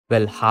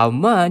Well, how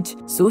much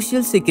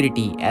Social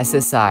Security,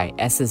 SSI,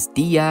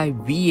 SSDI,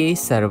 VA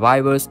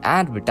survivors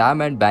and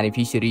retirement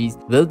beneficiaries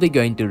will be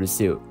going to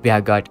receive? We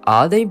have got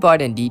all the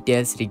important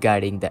details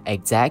regarding the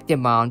exact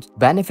amount,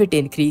 benefit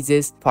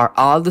increases for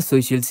all the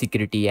Social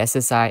Security,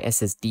 SSI,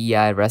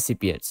 SSDI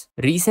recipients.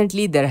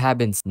 Recently, there have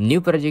been new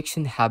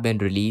projections have been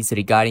released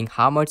regarding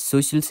how much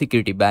Social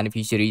Security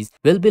beneficiaries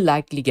will be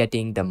likely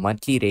getting the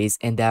monthly raise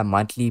in their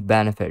monthly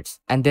benefits.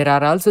 And there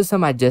are also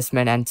some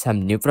adjustment and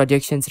some new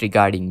projections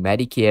regarding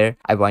Medicare.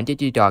 I wanted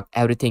to talk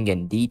everything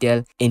in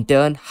detail. In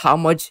turn, how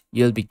much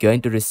you'll be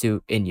going to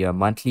receive in your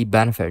monthly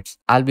benefits.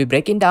 I'll be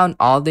breaking down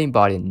all the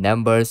important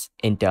numbers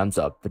in terms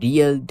of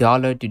real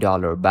dollar to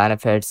dollar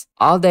benefits,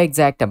 all the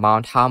exact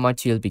amount, how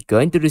much you'll be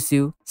going to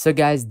receive. So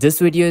guys, this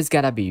video is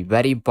gonna be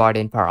very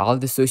important for all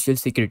the Social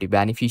Security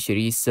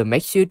beneficiaries. So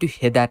make sure to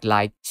hit that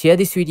like, share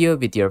this video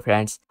with your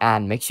friends,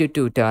 and make sure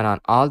to turn on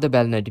all the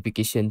bell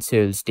notifications so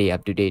you'll stay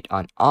up to date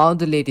on all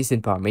the latest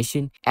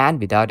information. And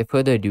without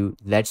further ado,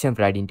 let's jump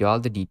right into all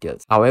the details.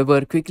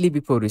 However, quickly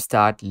before we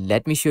start,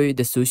 let me show you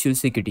the Social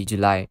Security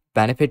July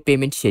benefit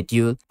payment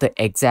schedule, the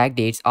exact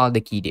dates, all the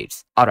key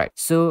dates. Alright,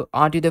 so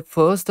on to the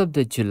 1st of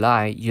the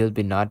July, you'll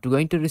be not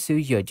going to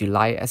receive your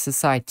July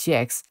SSI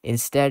checks.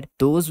 Instead,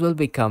 those will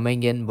be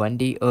coming in one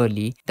day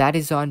early, that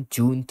is on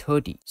June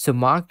 30. So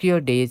mark your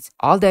dates.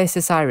 All the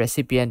SSI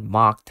recipient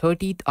mark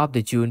 30th of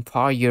the June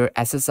for your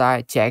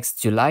SSI checks,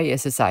 July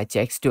SSI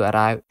checks to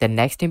arrive. The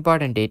next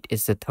important date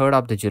is the 3rd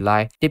of the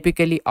July.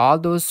 Typically, all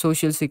those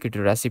Social Security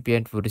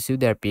recipients will receive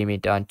their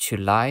payment on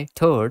July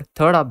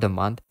 3rd of the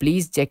month.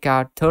 Please check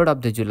out 3rd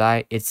of the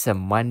July. It's a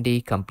Monday,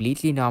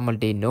 completely normal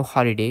day, no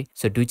holiday.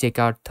 So do check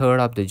out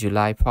 3rd of the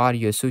July for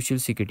your Social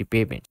Security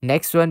payment.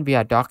 Next one, we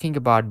are talking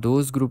about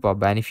those group of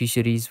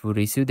beneficiaries who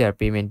receive their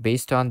payment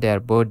based on their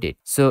birth date.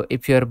 So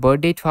if your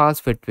birth date falls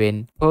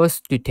between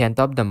 1st to 10th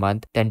of the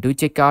month, then do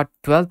check out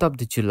 12th of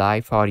the July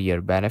for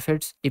your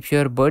benefits. If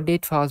your birth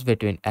date falls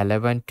between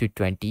 11th to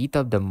 20th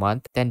of the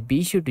month, then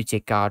be sure to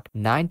check out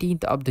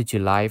 19th of the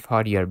July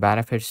for your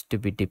benefits to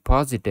be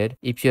deposited.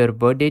 If your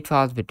birth date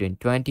falls between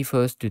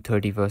 21st to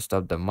 31st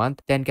of the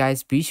month, then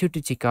guys, be sure to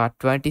check out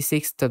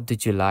 26th of the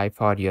July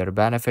for your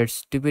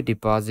benefits to be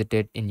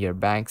deposited in your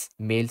bank's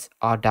mails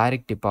or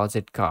direct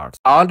deposit cards.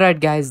 Alright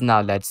guys,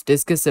 now let's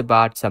discuss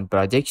about some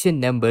projection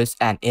numbers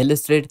and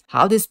illustrate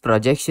how these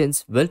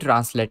projections will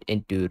translate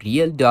into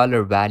real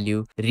dollar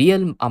value,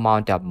 real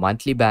amount of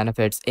monthly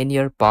benefits in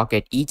your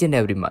pocket each and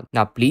every month.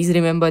 Now please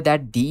remember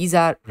that these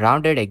are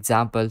rounded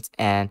examples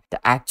and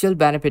the actual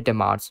benefit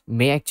amounts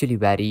may actually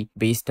vary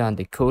based on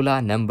the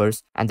COLA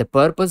numbers, and the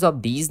purpose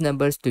of these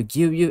numbers to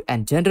give you a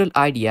general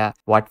idea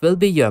what will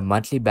be your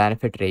monthly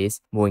benefit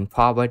raise moving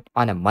forward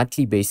on a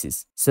monthly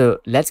basis. So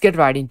let's get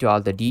right into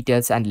all the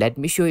details and let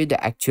me show you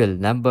the actual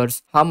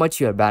numbers, how much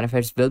your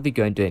benefits will be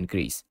going to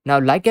increase. Now,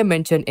 like I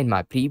mentioned in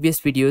my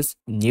previous videos,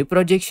 new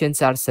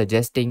projections are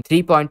suggesting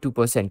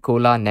 3.2%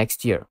 COLA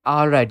next year.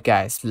 Alright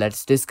guys,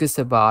 let's discuss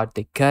about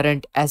the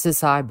current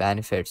SSI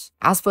benefits.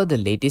 As per the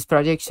latest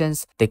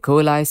projections, the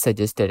COLA is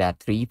suggested at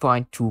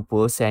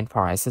 3.2%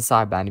 for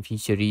SSI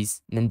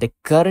beneficiaries, and the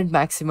current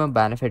maximum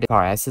benefit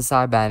for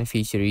SSI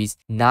beneficiaries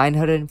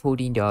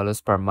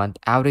 $914 per month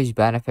average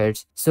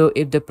benefits. So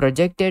if the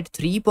projected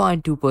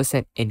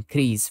 3.2%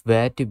 increase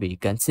were to be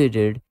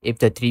considered, if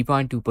the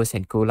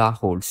 3.2% COLA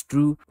holds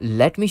true,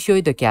 let me show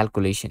you the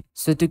calculation.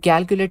 So to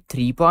calculate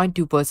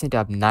 3.2%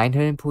 of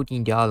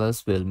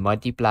 $914, we'll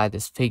multiply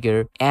this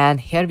figure, and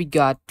here we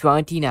got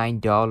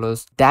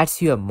 $29.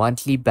 That's your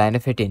monthly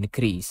benefit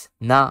increase.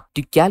 Now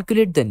to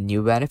calculate the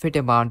new benefit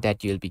amount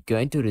that you'll be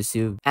going to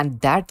receive,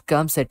 and that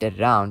comes at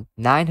around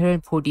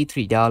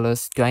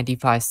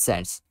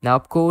 $943.25. Now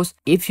of course,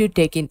 if you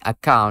take in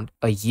account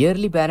a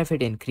yearly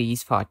benefit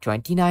increase for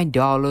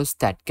 $29,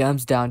 that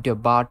comes down to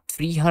about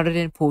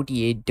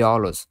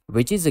 $348,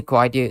 which is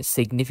quite a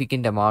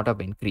significant amount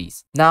of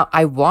increase. Now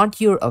I want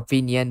your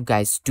opinion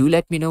guys. Do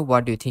let me know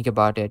what do you think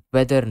about it,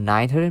 whether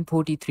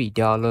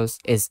 $943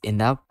 is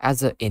enough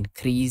as an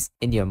increase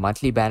in your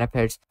monthly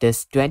benefits.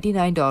 Does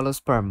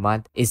 $29 per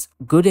month is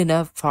good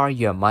enough for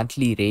your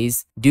monthly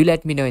raise? Do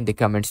let me know in the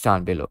comments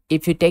down below.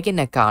 If you take in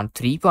account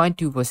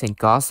 3.2%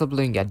 cost of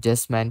living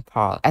adjustment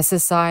for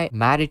SSI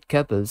married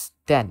couples,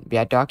 then we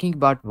are talking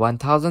about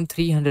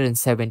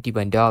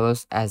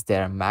 $1,371 as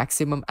their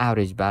maximum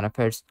average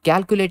benefits.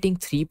 Calculating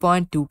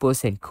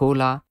 3.2%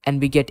 COLA, and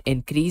we get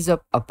increase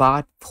of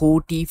about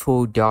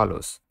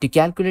 $44. To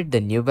calculate the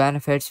new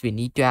benefits, we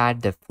need to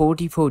add the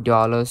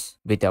 $44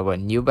 with our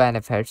new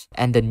benefits,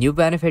 and the new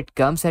benefit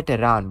comes at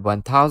around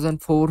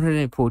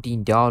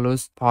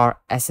 $1,414 for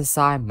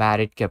SSI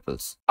married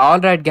couples.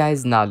 Alright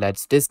guys, now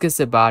let's discuss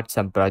about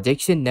some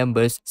projection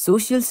numbers.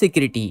 Social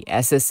Security,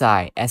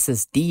 SSI,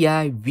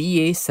 SSDI, VA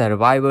VA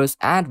survivors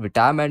and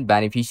retirement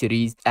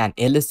beneficiaries and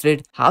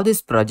illustrate how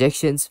these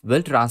projections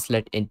will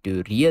translate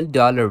into real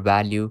dollar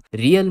value,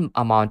 real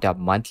amount of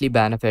monthly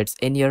benefits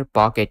in your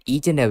pocket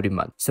each and every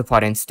month. So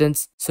for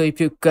instance, if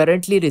you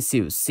currently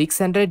receive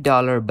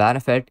 $600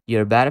 benefit,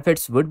 your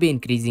benefits would be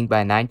increasing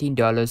by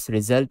 $19,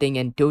 resulting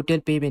in total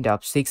payment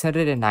of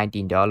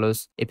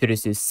 $619. If you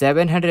receive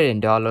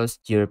 $700,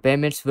 your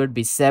payments would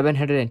be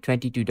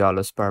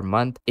 $722 per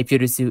month. If you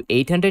receive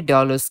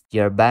 $800,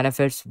 your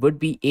benefits would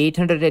be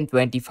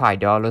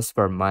 $825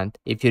 per month.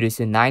 If you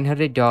receive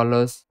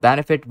 $900,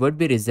 benefit would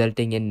be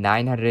resulting in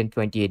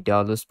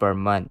 $928 per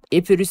month.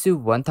 If you receive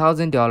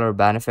 $1,000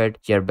 benefit,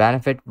 your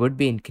benefit would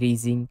be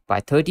increasing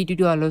by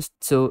 $32,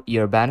 so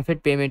your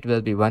benefit payment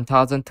will be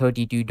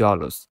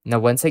 $1,032. Now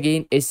once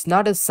again, it's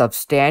not a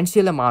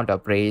substantial amount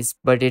of raise,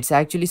 but it's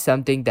actually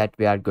something that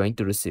we are going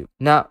to receive.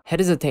 Now here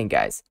is the thing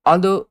guys,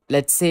 although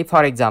let's say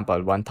for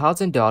example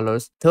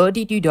 $1,000,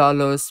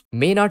 $32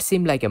 may not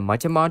seem like a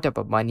much amount of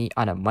money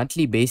on a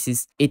monthly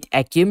basis, it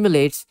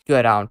accumulates to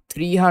around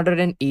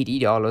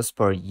 $380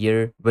 per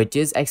year, which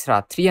is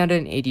extra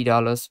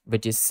 $380,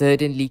 which is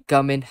certainly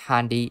come in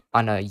handy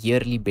on a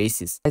yearly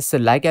basis. So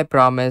like I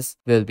promised,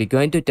 we'll be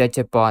going to touch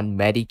upon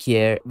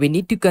Medicare. We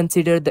need to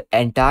consider the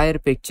entire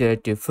picture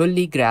to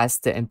fully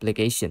grasp the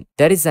implication.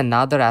 There is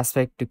another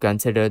aspect to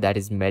consider, that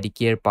is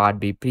Medicare Part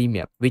B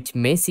premium, which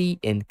may see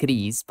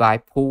increase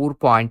by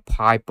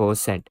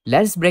 4.5%.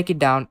 Let's break it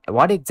down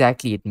what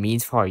exactly it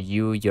means for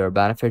you, your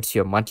benefits,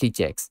 your monthly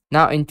checks.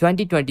 Now in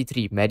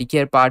 2023,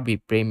 Medicare Part B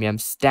premium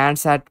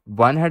stands at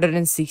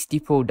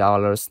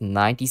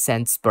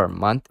 $164.90 per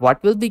month.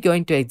 What will be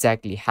going to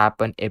exactly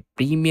happen? A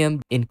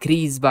premium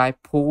increase by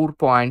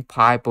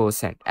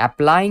 4.5%.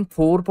 Applying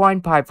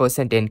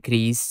 4.5%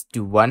 increase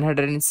to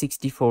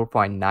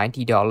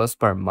 $164.90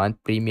 per month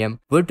premium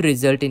would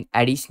result in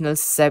additional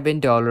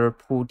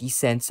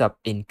 $7.40 of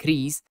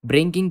increase,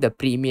 bringing the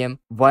premium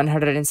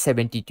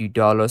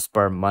 $172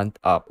 per month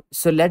up.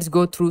 So let's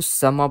go through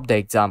some of the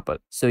example.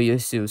 So you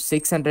receive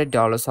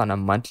 $600 on a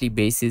monthly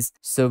basis.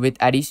 So with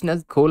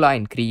additional COLA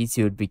increase,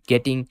 you would be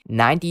getting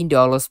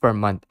 $19 per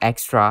month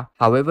extra.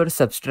 However,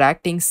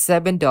 subtracting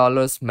 $7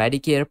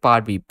 Medicare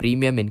Part B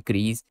premium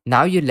increase,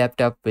 now you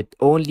left up with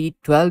only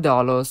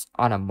 $12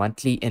 on a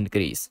monthly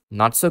increase.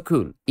 Not so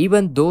cool.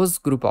 Even those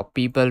group of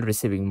people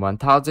receiving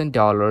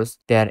 $1,000,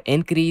 their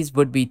increase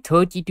would be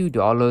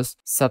 $32.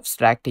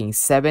 Subtracting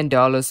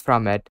 $7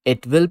 from it,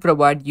 it will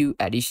provide you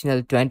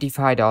additional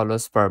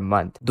 $25 per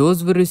month.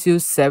 Those who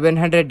receive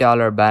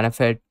 $700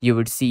 benefit, you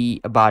would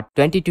see about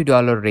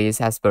 $22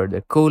 raise as per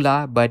the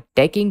COLA, but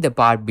taking the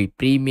Part B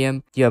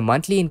premium, your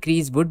monthly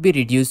increase would be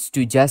reduced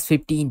to just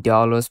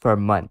 $15 per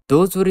month.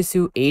 Those who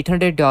receive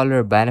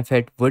 $800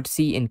 benefit would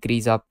see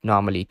increase of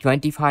normally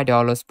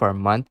 $25 per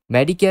month.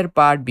 Medicare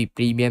Part B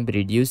premium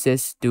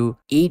reduces to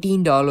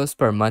 $18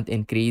 per month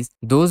increase.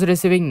 Those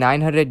receiving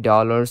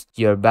 $900,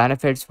 your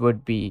benefits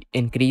would be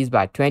increased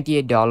by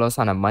 $28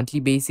 on a monthly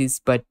basis,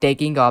 but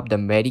taking off the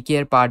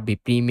Medicare Part B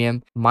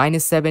premium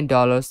minus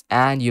 $7,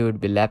 and you would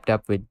be left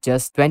up with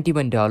just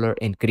 $21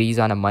 increase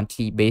on a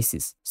monthly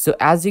basis. So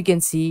as you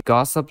can see,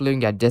 cost of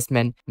living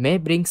adjustment may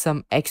bring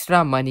some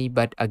extra money,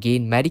 but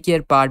again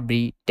Medicare Part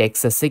B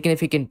takes a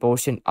significant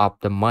portion of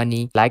the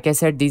money. Like I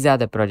said, these are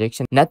the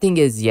projections. Nothing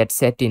is yet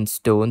set in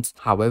stones.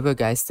 However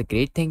guys, the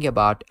great thing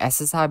about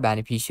SSI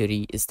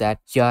beneficiary is that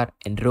you are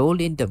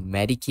enrolled in the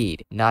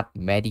Medicaid, not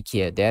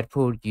Medicare.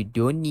 Therefore, you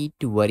don't need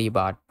to worry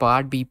about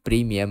Part B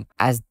premium,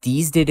 as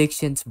these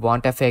deductions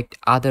won't affect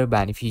other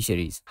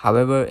beneficiaries.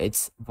 However,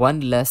 it's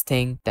one less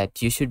thing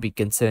that you should be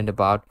concerned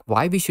about,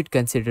 why we should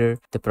consider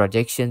the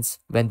projections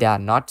when they are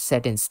not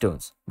set in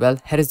stones. Well,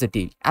 here is the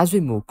deal. As we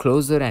move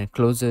closer and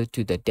closer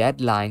to the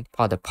deadline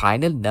for the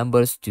final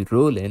numbers to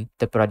roll in,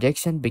 the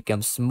projection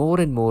becomes more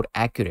and more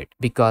accurate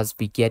because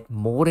we get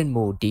more and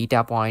more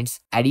data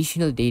points,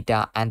 additional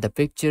data, and the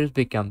pictures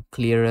become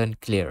clearer and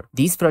clearer.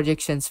 These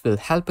projections will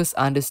help us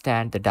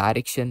understand the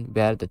direction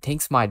where the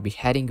things might be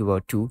heading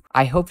over to.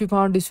 I hope you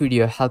found this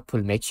video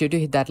helpful. Make sure to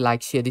hit that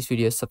like, share this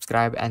video,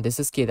 subscribe, and this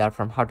is Kedar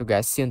from How to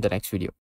Guys. See you in the next video.